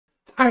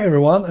Hi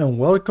everyone, and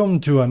welcome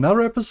to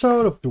another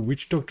episode of the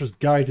Witch Doctor's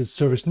Guide to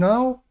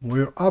ServiceNow.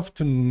 We're up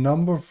to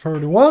number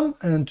 31,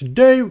 and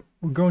today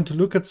we're going to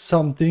look at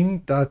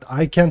something that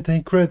I can't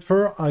take credit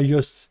for. I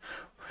just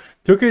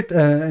took it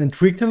and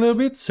tweaked it a little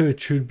bit so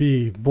it should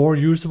be more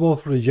usable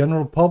for the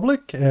general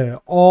public.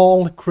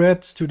 All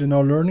credits to the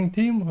Now Learning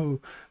team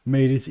who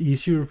made it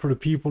easier for the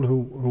people who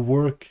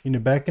work in the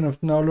backend of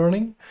the Now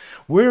Learning.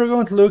 We're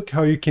going to look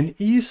how you can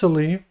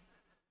easily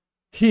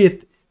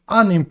hit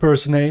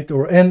unimpersonate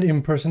or end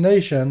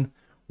impersonation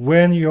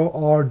when you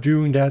are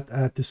doing that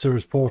at the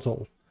service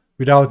portal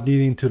without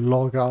needing to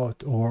log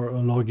out or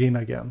log in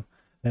again.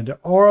 And there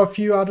are a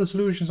few other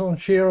solutions on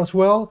Share as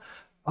well.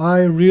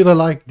 I really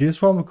like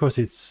this one because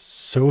it's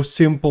so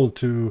simple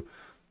to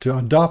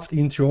adopt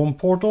into your own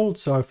portal,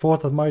 so I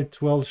thought I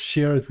might well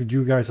share it with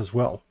you guys as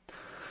well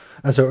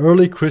as an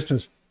early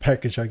Christmas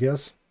package, I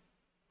guess.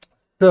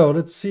 So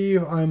let's see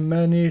if I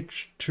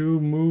manage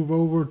to move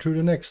over to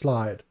the next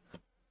slide.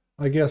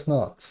 I guess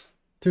not.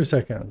 2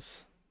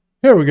 seconds.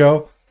 Here we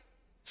go.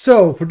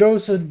 So, for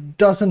those who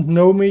doesn't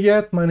know me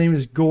yet, my name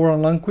is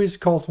Goran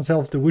Lundqvist, calls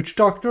myself the Witch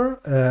Doctor.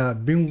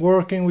 Been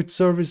working with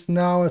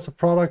ServiceNow as a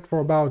product for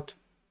about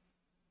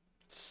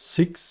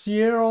 6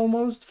 years,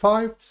 almost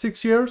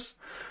 5-6 years.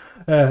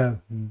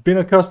 Been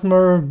a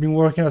customer, been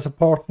working as a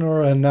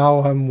partner, and now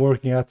I'm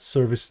working at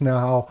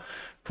ServiceNow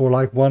for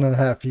like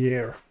 1.5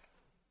 years.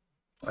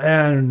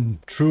 And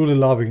truly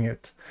loving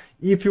it.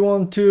 If you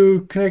want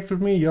to connect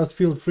with me, just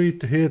feel free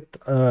to hit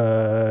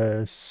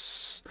the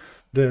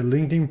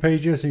LinkedIn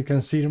pages. You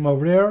can see them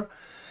over there.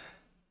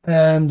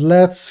 And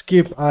let's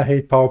skip I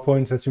hate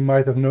PowerPoints, as you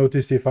might have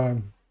noticed if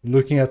I'm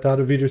looking at the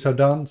other videos I've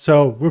done.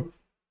 So,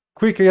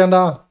 quick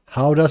agenda.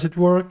 How does it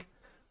work?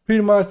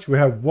 Pretty much we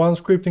have one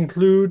script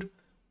include,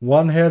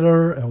 one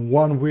header, and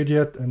one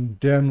widget, and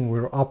then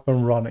we're up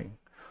and running.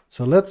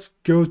 So let's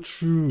go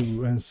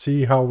through and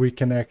see how we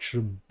can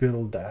actually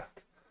build that.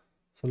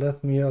 So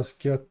let me just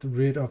get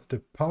rid of the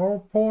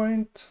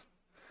PowerPoint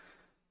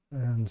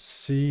and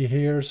see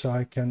here so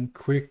I can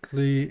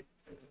quickly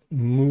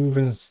move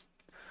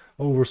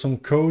over some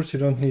code so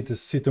you don't need to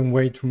sit and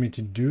wait for me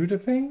to do the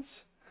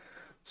things.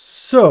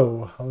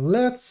 So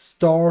let's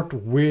start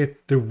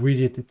with the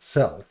widget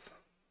itself.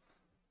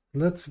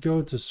 Let's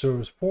go to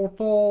Service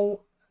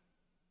Portal.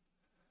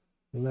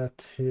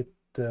 Let's hit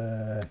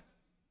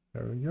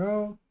there we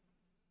go.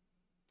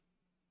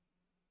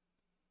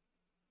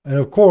 And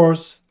of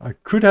course, I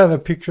could have a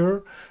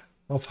picture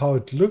of how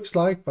it looks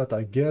like, but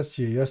I guess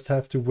you just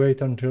have to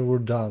wait until we're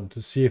done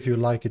to see if you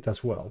like it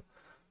as well.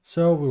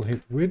 So we'll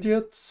hit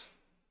widgets.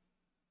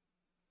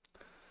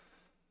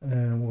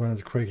 And we're going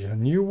to create a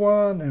new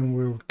one, and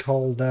we'll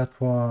call that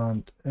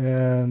one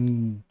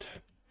and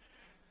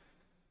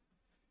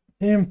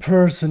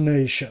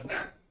impersonation.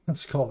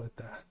 Let's call it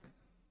that.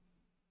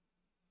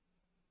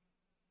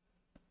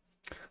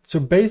 So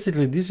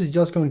basically, this is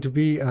just going to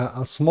be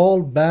a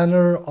small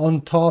banner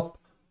on top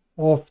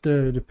of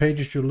the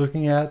pages you're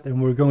looking at, and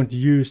we're going to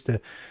use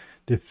the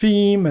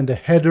theme and the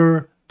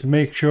header to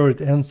make sure it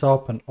ends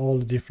up in all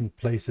the different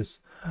places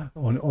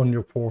on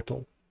your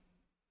portal.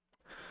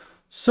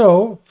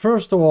 So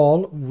first of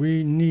all,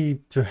 we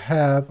need to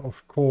have,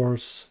 of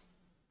course,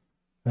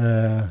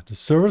 the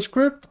server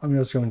script. I'm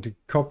just going to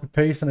copy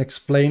paste and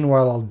explain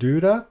while I'll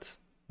do that.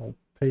 I'll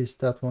paste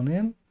that one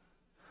in.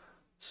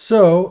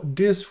 So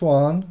this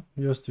one,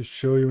 just to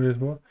show you a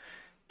little more,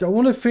 the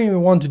only thing we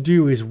want to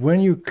do is when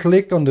you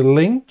click on the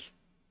link,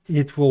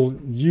 it will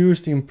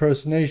use the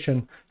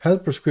impersonation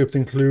helper script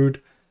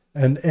include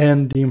and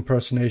end the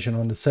impersonation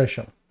on the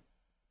session.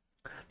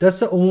 That's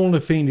the only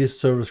thing this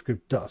server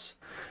script does.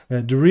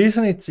 The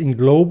reason it's in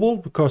global,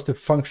 because the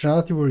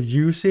functionality we're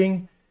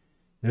using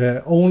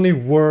only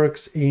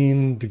works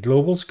in the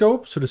global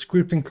scope. So the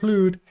script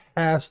include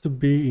has to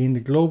be in the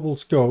global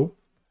scope.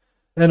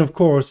 And of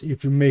course,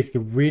 if you make the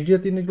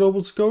widget in the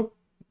global scope,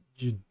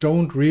 you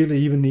don't really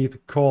even need to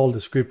call the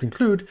script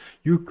include.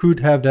 You could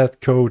have that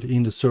code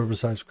in the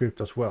server-side script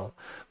as well.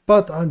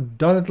 But I've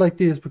done it like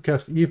this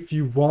because if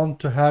you want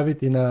to have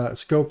it in a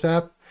scoped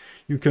app,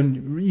 you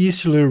can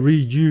easily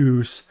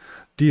reuse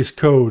this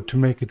code to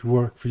make it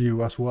work for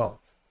you as well.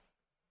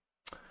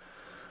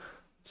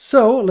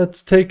 So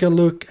let's take a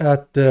look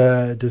at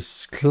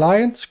this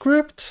client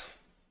script.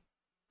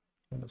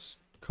 Let's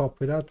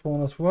copy that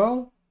one as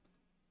well.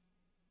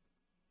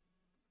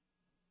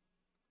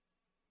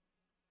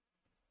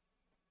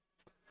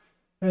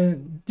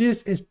 And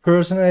this is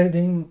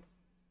personating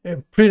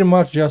pretty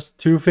much just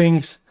two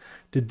things,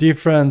 the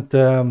different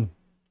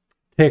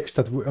text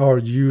that we are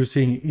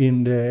using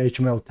in the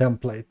HTML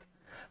template.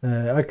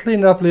 I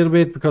cleaned up a little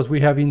bit because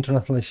we have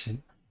internationalization.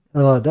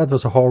 That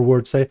was a hard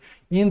word to say.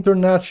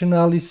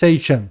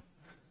 Internationalization.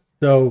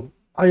 So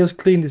I just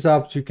cleaned this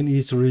up so you can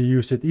easily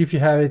use it. If you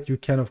have it, you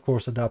can of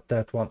course adapt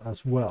that one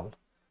as well.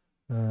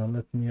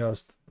 Let me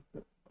just,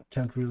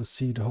 can't really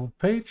see the whole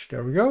page.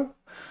 There we go.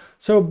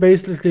 So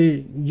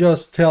basically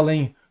just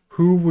telling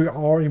who we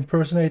are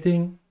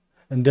impersonating,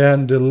 and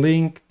then the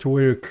link to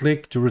where you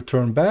click to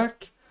return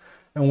back.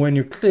 And when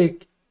you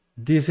click,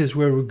 This is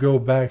where we go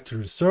back to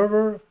the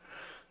server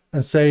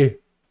and say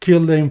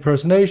kill the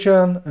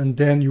impersonation, and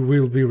then you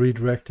will be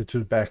redirected to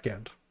the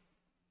backend.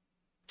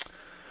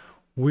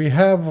 We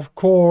have, of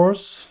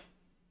course,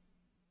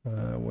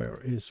 where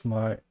is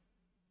my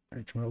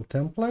HTML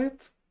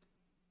template?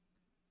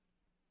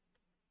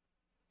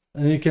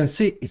 And you can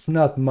see it's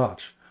not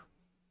much.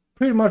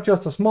 Pretty much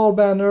just a small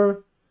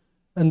banner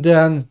and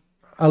then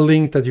a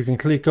link that you can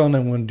click on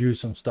and we'll do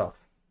some stuff.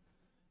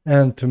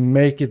 And to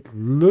make it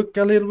look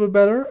a little bit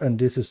better, and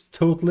this is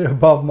totally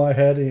above my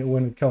head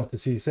when it comes to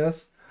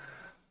CSS.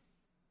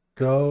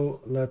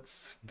 So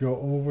let's go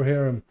over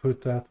here and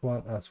put that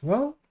one as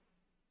well.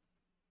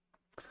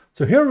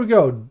 So here we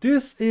go.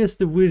 This is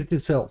the widget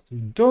itself. You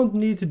don't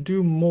need to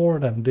do more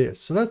than this.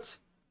 So let's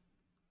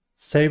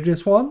save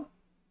this one.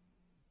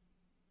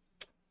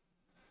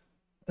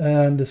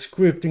 And the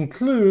script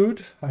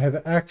include, I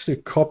have actually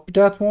copied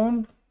that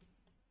one.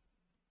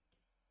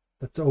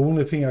 That's the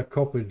only thing I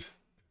copied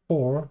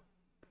for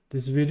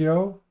this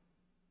video.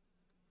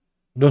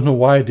 Don't know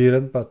why I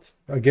didn't, but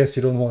I guess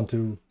you don't want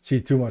to see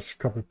too much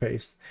copy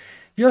paste.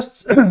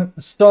 Just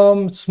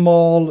some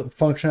small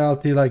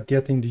functionality like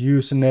getting the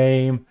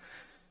username,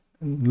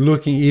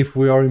 looking if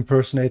we are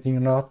impersonating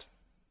or not.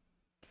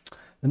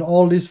 And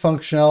all this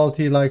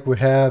functionality like we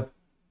have,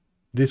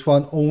 this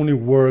one only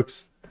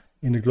works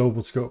in the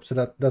global scope, so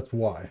that's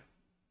why.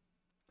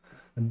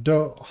 And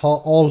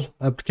how all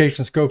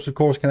application scopes of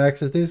course can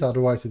access this,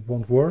 otherwise it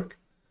won't work.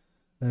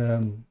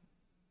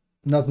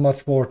 Not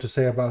much more to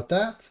say about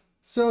that.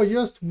 So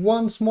just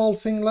one small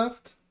thing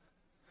left.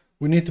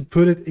 We need to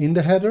put it in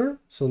the header.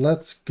 So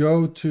let's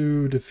go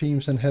to the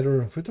themes and header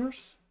and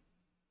footers.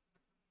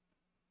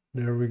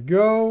 There we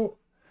go.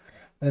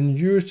 And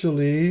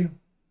usually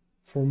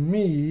for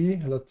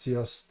me, let's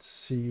just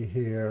see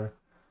here.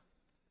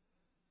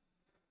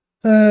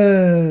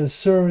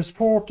 Service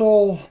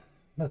portal.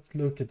 Let's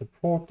look at the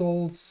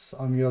portals.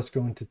 I'm just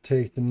going to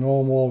take the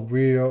normal.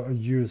 We are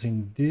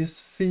using this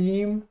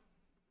theme.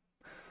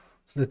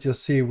 So let's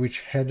just see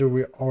which header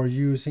we are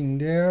using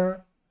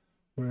there.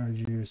 We are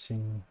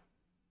using.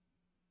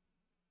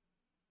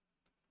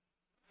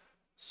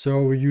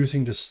 So we're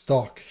using the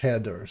stock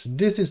header. So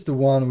this is the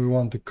one we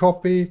want to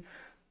copy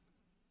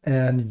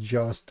and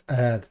just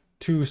add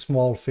two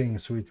small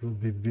things so it will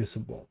be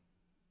visible.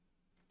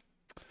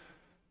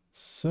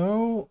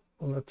 So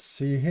let's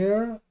see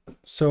here.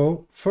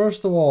 So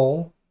first of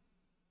all,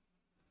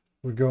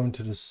 we're going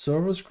to the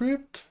server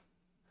script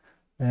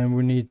and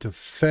we need to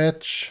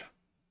fetch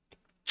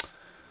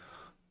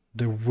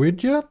the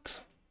widget.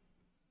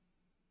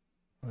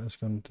 I'm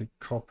just going to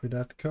copy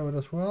that code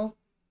as well.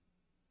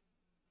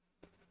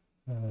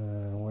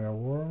 Where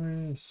were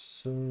we?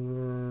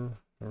 Server,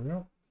 there we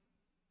go.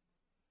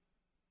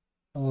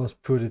 I'll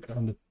just put it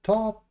on the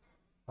top.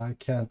 I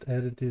can't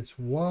edit this.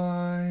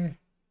 Why?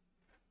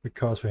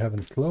 Because we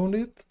haven't cloned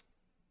it.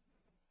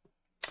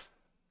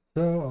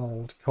 So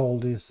I'll call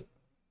this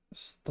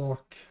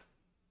stock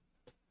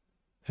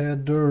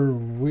header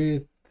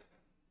with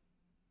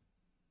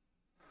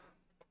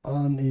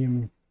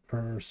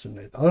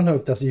unimpersonate. I don't know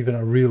if that's even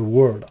a real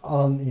word,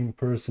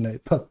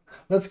 unimpersonate, but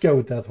let's go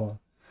with that one.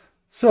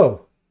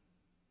 So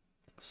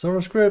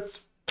server script,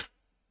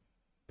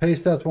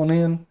 paste that one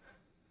in.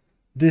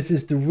 This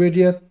is the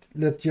widget.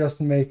 Let's just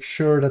make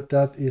sure that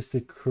that is the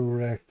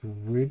correct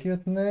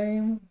widget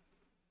name.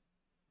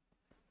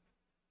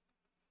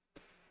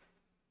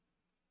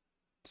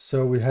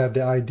 So we have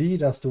the ID,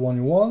 that's the one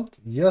you want.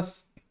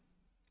 Yes.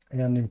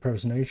 And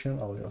impersonation,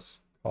 I'll just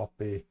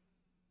copy.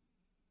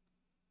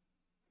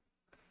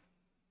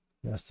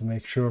 Just to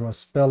make sure my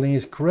spelling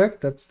is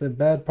correct. That's the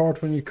bad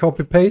part when you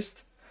copy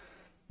paste.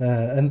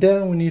 And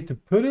then we need to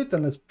put it,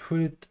 and let's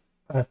put it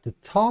at the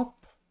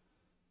top.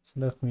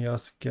 So let me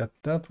just get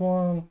that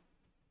one.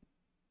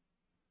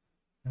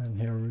 And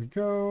here we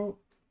go.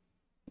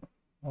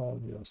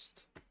 I'll just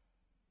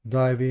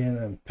dive in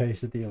and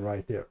paste it in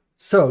right there.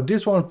 So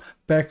this one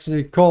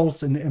actually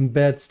calls and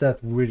embeds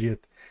that widget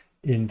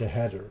in the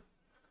header.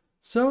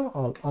 So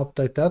I'll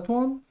update that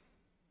one.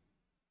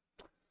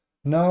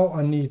 Now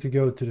I need to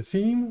go to the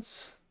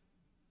themes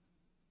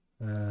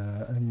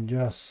and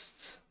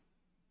just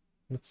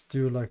let's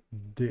do like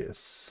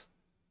this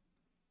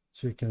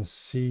so you can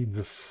see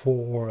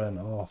before and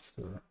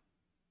after.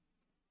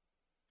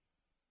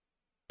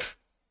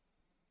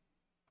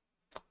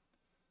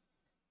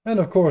 And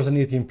of course I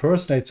need to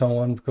impersonate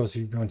someone because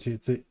you're going to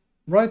see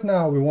right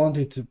now we want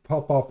it to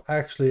pop up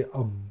actually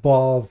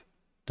above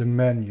the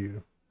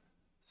menu.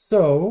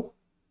 So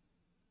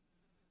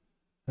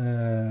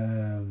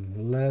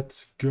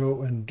let's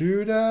go and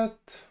do that.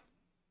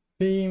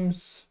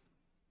 Themes,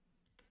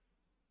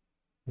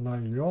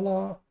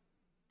 Loyola,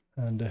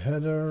 and the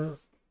header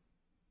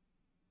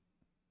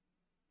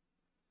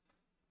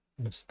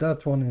is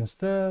that one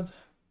instead.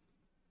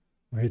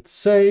 We hit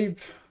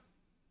save.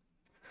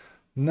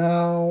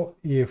 Now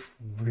if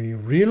we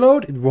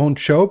reload, it won't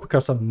show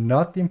because I'm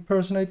not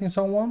impersonating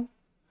someone.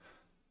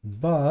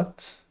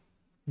 But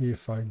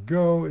if I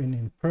go and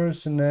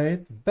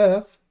impersonate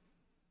Beth,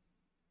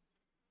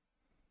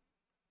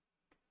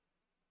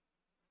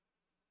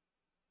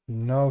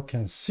 now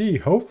can see,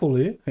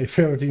 hopefully, if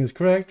everything is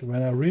correct,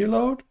 when I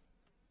reload,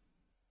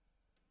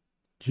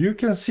 you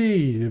can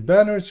see the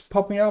banner is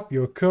popping up.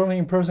 You're currently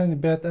impersonating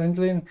Beth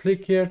Angelin.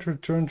 Click here to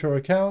return to your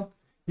account.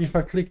 If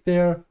I click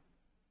there,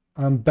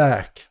 I'm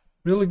back.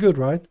 Really good,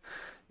 right?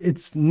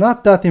 It's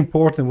not that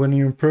important when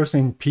you're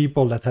impersonating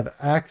people that have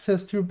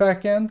access to your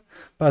backend,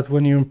 but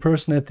when you're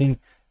impersonating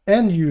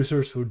end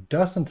users who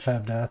doesn't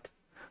have that,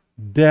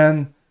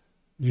 then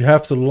you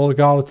have to log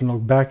out and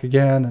log back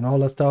again and all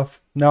that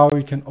stuff. Now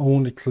you can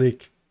only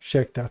click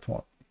check that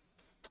one.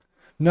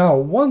 Now,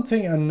 one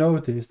thing I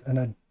noticed, and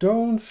I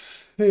don't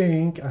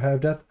think I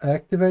have that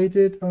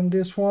activated on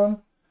this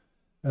one,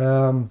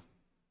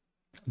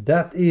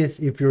 that is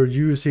if you're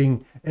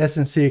using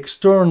SNC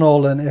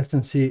external and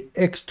SNC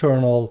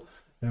external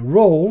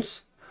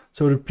roles.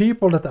 So the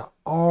people that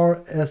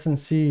are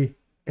SNC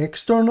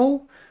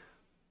external,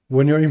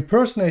 when you're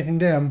impersonating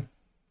them,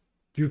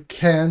 you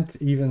can't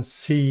even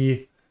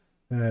see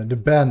the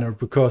banner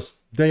because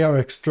they are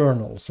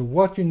external. So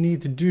what you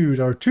need to do,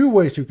 there are two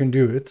ways you can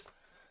do it.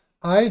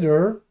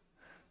 Either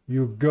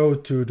you go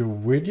to the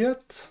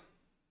widget,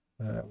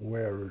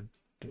 where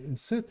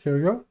is it? Here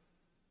we go.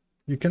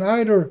 You can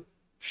either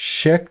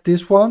check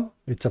this one,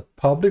 it's a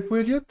public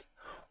widget,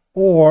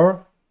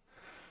 or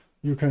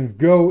you can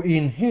go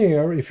in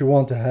here if you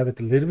want to have it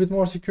a little bit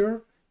more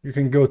secure. You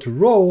can go to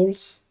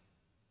roles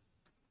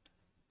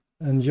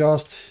and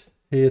just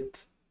hit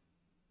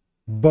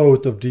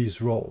both of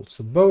these roles.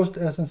 So both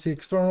SNC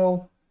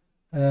external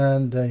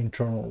and the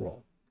internal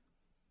role.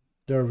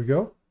 There we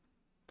go.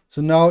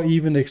 So now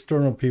even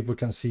external people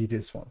can see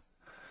this one.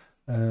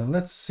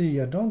 Let's see,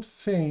 I don't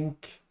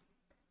think,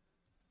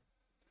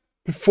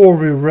 before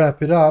we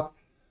wrap it up,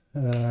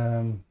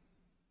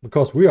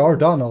 because we are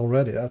done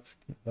already,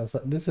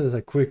 this is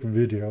a quick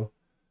video.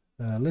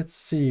 Let's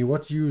see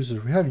what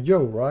users, we have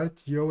Yo, right?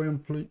 Yo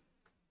employee,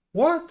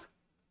 what?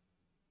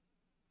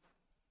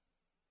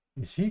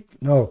 Is he,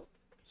 no,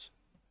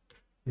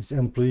 it's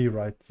employee,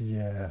 right?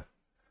 Yeah.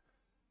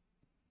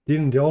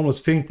 Didn't they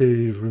almost think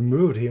they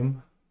removed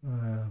him?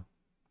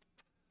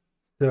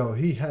 So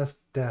he has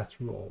that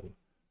role.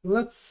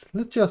 Let's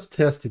just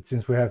test it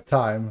since we have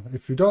time.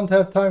 If you don't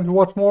have time to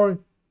watch more,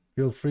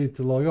 feel free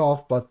to log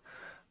off, but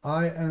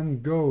I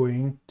am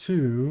going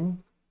to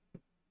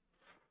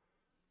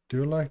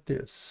do like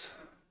this.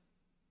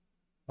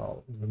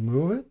 I'll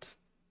remove it.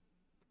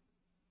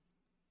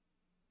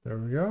 There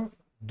we go.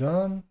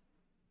 Done.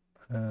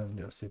 And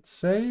just hit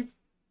save.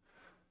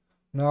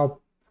 Now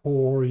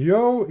for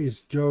Yo is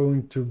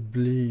going to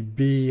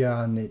be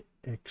an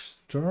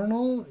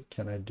external.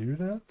 Can I do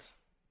that?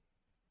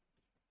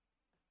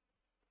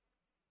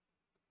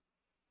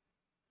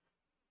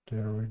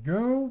 There we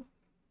go.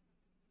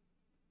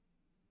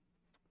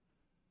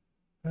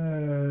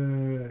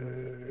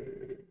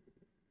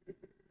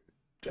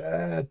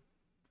 That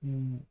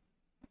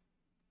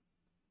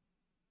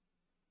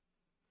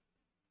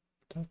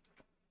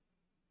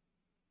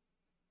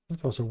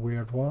was a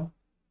weird one.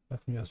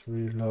 Let me just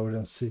reload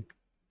and see.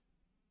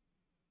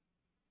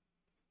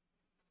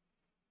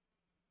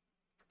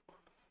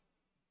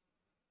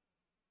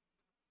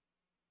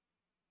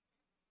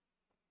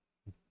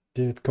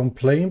 Did it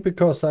complain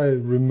because I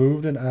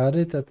removed and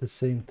added at the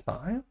same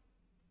time?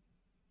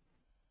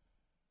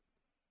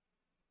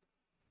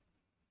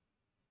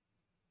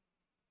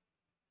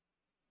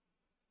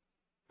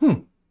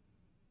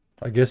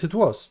 I guess it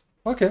was.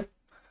 Okay.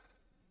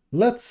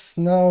 Let's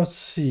now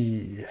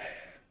see.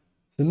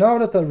 So now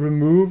that I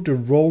removed the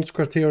roles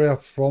criteria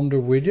from the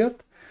widget,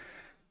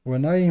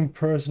 when I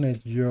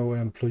impersonate Yo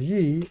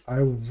employee,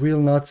 I will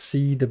not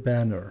see the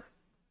banner.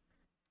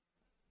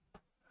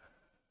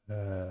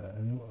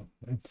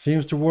 It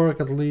seems to work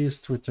at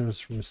least with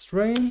those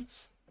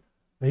restraints.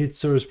 I hit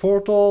service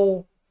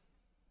portal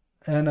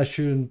and I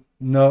shouldn't,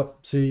 no,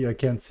 see, I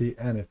can't see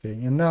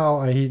anything. And now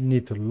I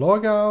need to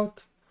log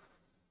out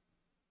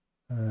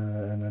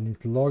and I need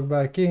to log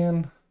back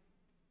in.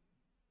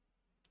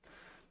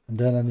 And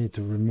then I need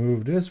to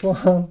remove this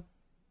one.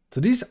 So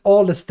these are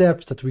all the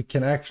steps that we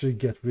can actually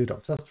get rid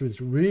of. That's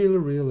really,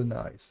 really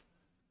nice.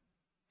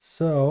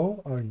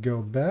 So I'll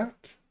go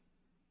back.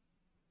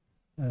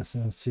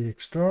 SNC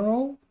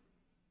external.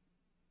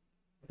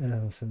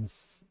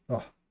 SNC,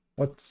 oh,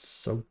 what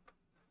soap?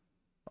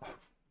 Oh,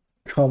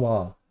 come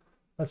on.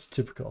 That's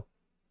typical.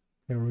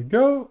 Here we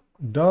go.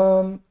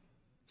 Done.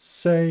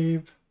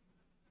 Save.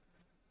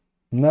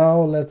 Now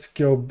let's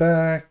go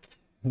back.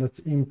 Let's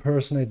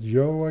impersonate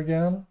Yo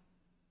again.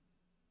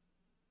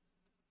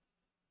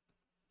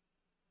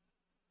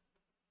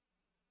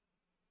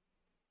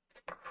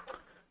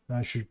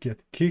 I should get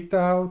kicked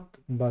out,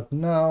 but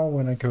now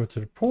when I go to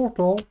the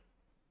portal,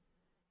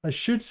 I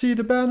should see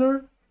the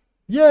banner.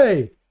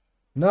 Yay!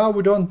 Now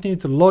we don't need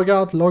to log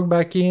out, log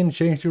back in,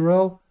 change the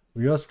URL.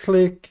 We just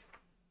click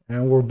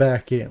and we're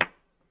back in.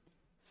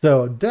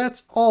 So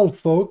that's all,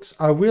 folks.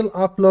 I will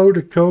upload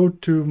the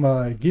code to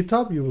my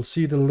GitHub. You will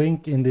see the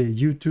link in the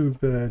YouTube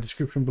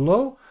description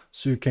below.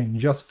 So you can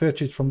just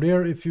fetch it from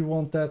there if you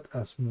want that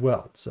as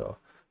well. So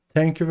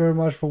Thank you very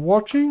much for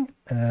watching,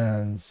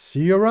 and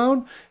see you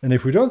around. And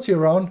if we don't see you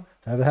around,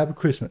 have a happy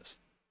Christmas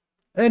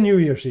and New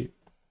Year's Eve.